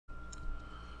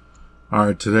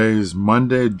Alright, today is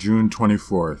Monday, June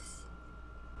 24th.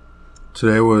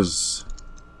 Today was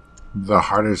the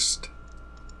hardest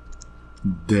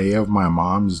day of my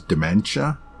mom's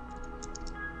dementia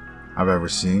I've ever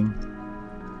seen.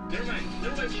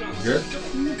 Good?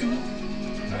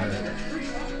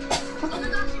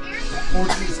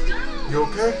 You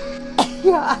okay?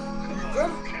 Yeah. You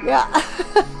good? Yeah.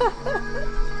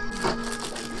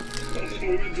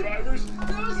 Drivers?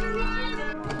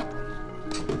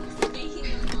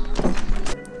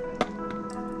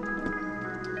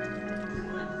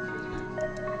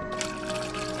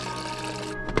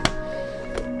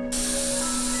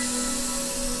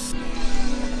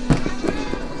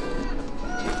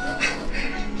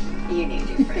 You need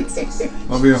your princess.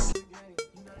 Love you.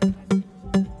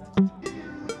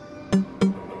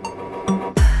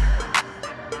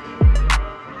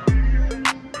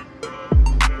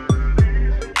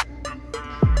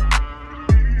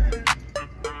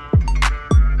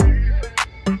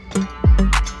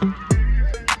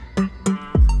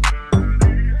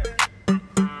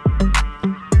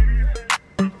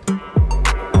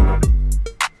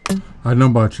 I don't know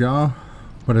about y'all,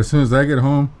 but as soon as I get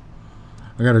home,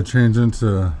 I gotta change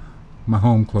into my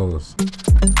home clothes.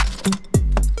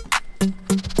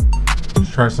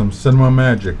 Let's try some cinema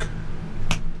magic.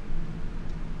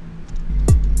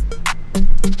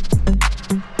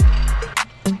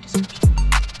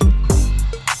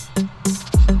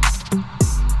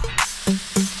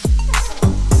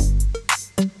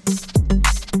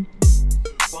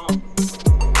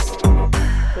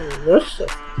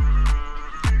 Delicious.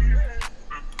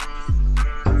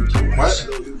 What?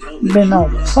 Been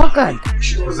on fucking.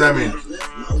 What does that mean?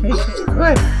 Tastes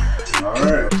good.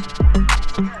 Alright.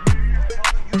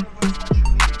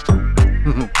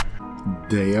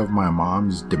 Day of my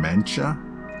mom's dementia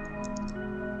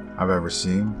I've ever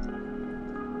seen.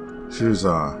 She was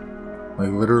like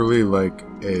literally like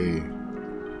a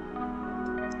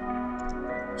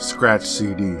scratch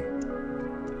CD.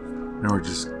 And it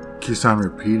just keeps on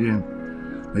repeating.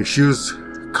 Like she was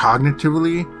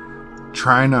cognitively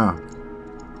trying to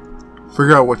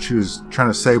figure out what she was trying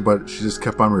to say, but she just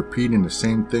kept on repeating the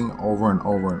same thing over and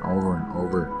over and over and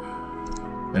over.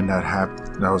 And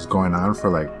that was going on for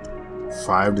like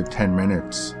 5 to 10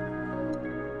 minutes.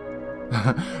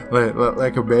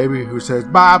 like a baby who says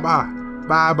 "Baba,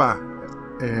 Baba,"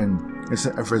 and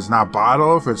if it's not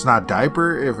bottle, if it's not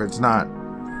diaper, if it's not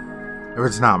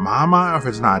mama, if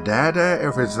it's not dada,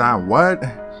 if it's not what,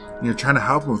 and you're trying to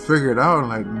help them figure it out,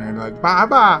 and they're like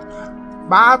 "Baba,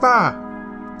 Baba,"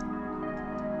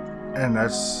 and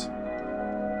that's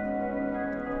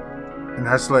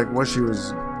like what she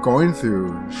was going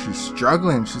through. She's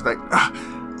struggling. She's like, ah,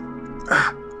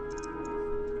 ah.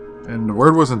 And the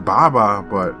word wasn't Baba,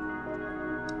 but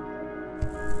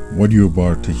what you're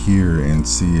about to hear and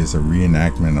see is a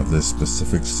reenactment of this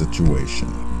specific situation.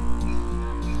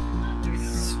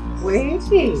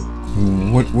 Sweetie.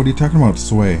 What are you talking about,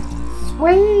 Sway?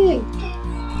 Sweet.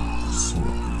 Sway.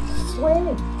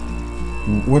 Sweet.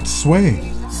 What's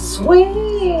Sway?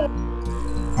 Sweet.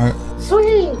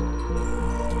 Sweet.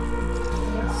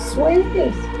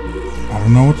 Sweet. I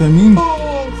don't know what that means.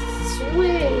 Oh,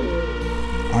 sweet.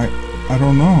 I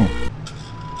don't know.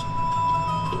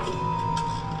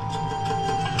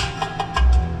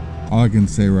 All I can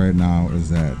say right now is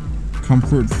that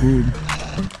comfort food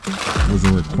was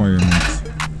a requirement.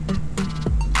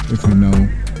 If you know,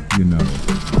 you know.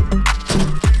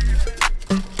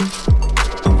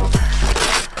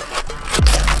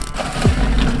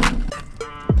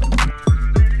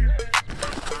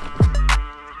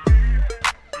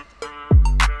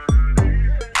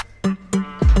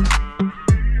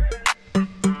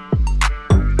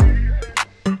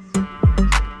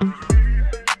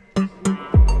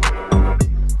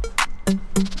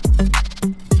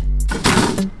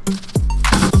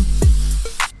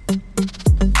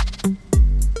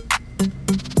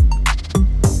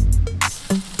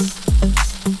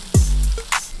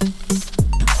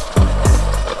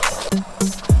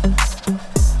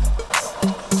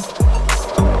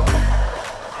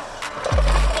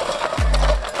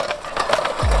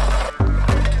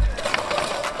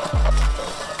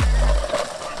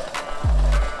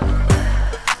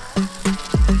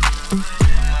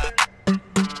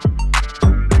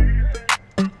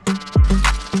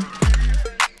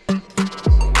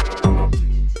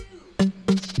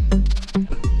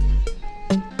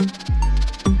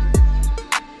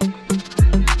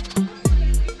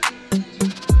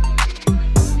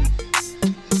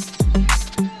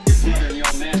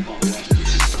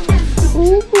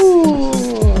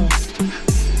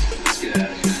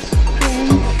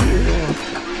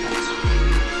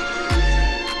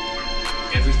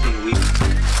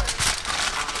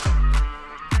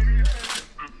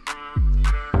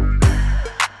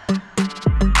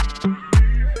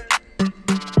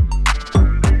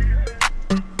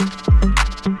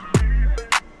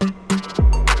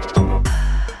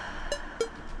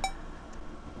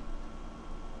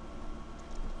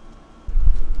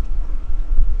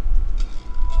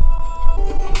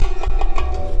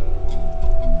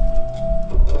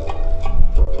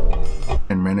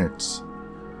 10 minutes.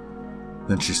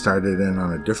 Then she started in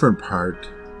on a different part,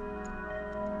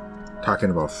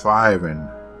 talking about 5, and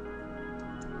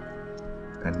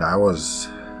that was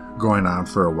going on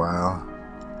for a while.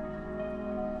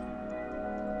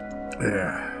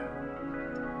 Yeah.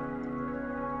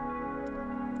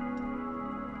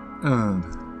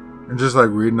 And just like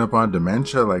reading up on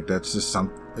dementia, like that's just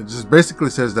something. It just basically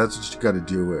says that's what you got to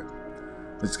deal with.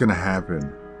 It's gonna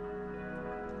happen.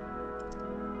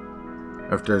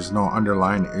 If there's no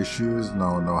underlying issues,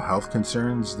 no health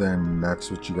concerns, then that's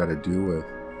what you got to deal with.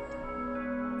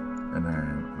 And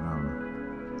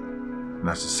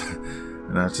that's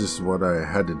just what I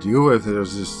had to deal with. It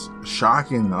was just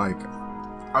shocking. Like,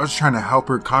 I was trying to help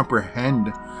her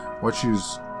comprehend what she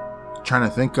was trying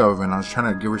to think of, and I was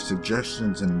trying to give her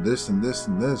suggestions and this and this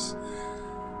and this,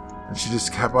 and she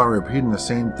just kept on repeating the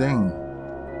same thing.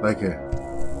 Like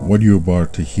what you're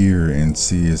about to hear and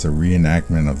see is a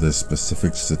reenactment of this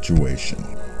specific situation.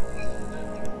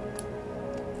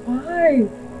 5.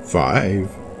 5?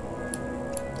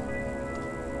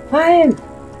 5.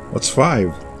 What's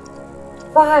 5?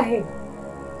 5.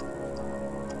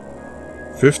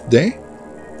 5th day?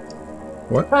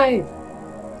 What? 5.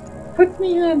 Put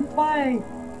me on 5.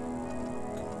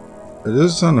 It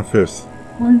is on the 5th.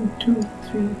 1, 2,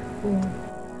 3, 4.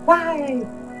 5.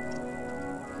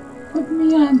 Put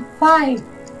me on 5.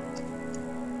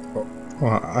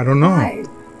 Well, I don't know. 5. Is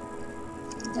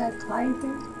that 5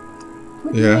 there?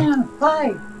 Put Yeah. me on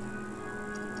 5.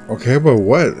 Okay, but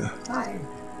what? 5.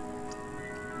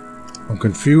 I'm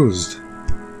confused.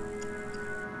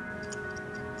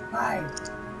 5.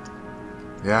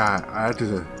 yeah, I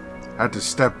had to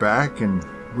step back and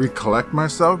recollect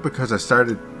myself because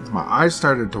my eyes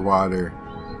started to water.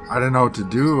 I didn't know what to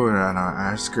do, and I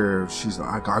asked her if she's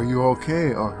like, "Are you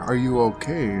okay? Are you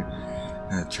okay?"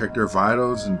 And I checked her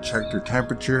vitals and checked her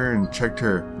temperature and checked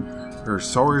her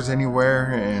sores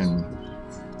anywhere and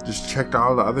just checked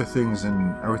all the other things,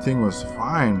 and everything was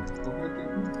fine.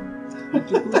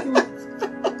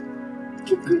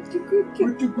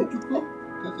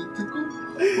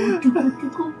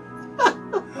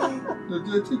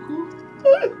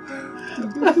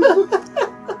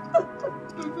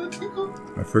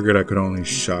 I figured I could only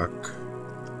shock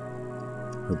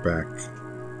her back.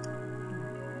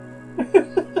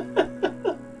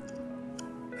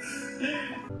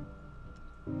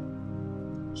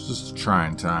 It's just a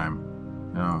trying time,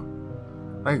 you know.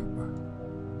 Like,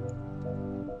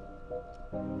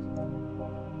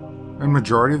 and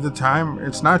majority of the time,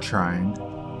 it's not trying.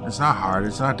 It's not hard.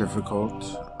 It's not difficult.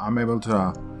 I'm able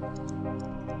to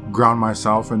ground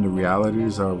myself in the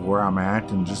realities of where I'm at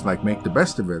and just like make the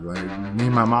best of it. Like, me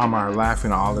and my mom are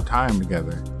laughing all the time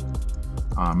together.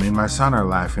 Me and my son are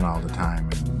laughing all the time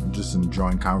and just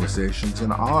enjoying conversations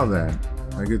and all of that.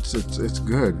 Like, it's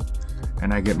good.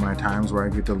 And I get my times where I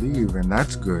get to leave, and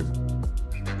that's good.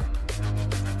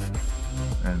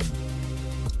 And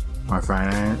my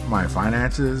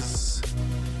finances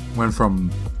went from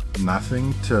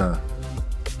nothing to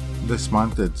this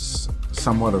month it's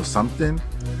somewhat of something,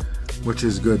 which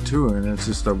is good too, and it's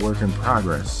just a work in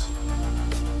progress.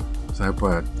 So,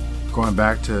 but going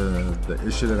back to the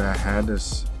issue that I had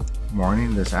this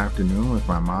afternoon with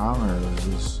my mom,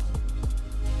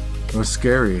 it was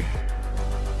scary.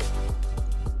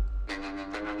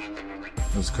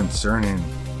 It was concerning.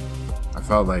 I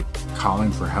felt like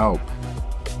calling for help.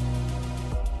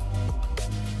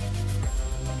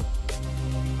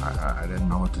 I didn't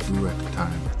know what to do at the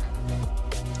time.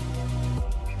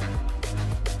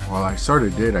 Well, I sort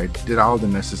of did. I did all the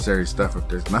necessary stuff. If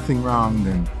there's nothing wrong,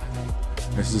 then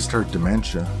it's just her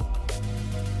dementia.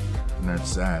 And that's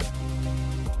sad.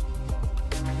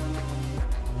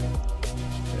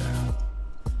 Yeah.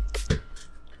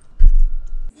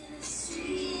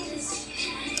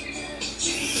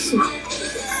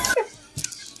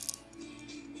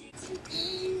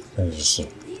 That is so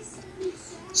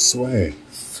sway.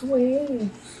 Sway.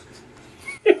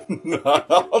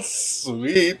 Not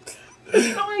sweet.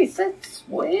 No, I said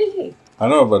sway. I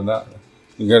know, but not.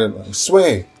 You gotta like,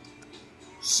 sway.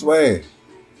 Sway.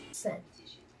 Said.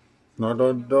 No,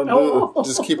 don't do No. it.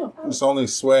 Just keep. It's only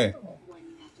sway.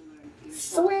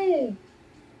 Sway.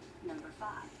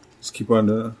 Just keep on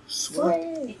doing it.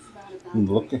 Sway. I'm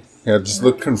looking. Yeah, just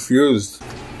look confused.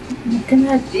 Looking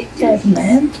at that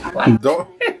man. What? Don't.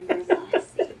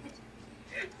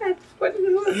 That's what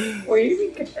it was.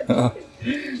 Waving at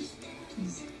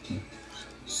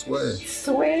Sway.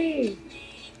 Sway.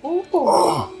 Oh.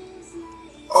 Oh.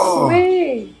 Oh.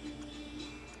 Sway.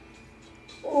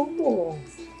 Oh.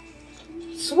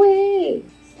 Sway.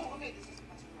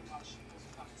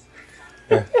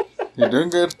 Yeah. You're doing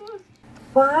good.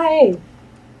 5.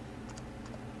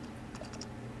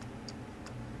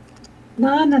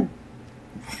 Nana.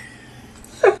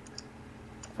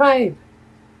 5.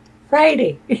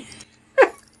 Friday.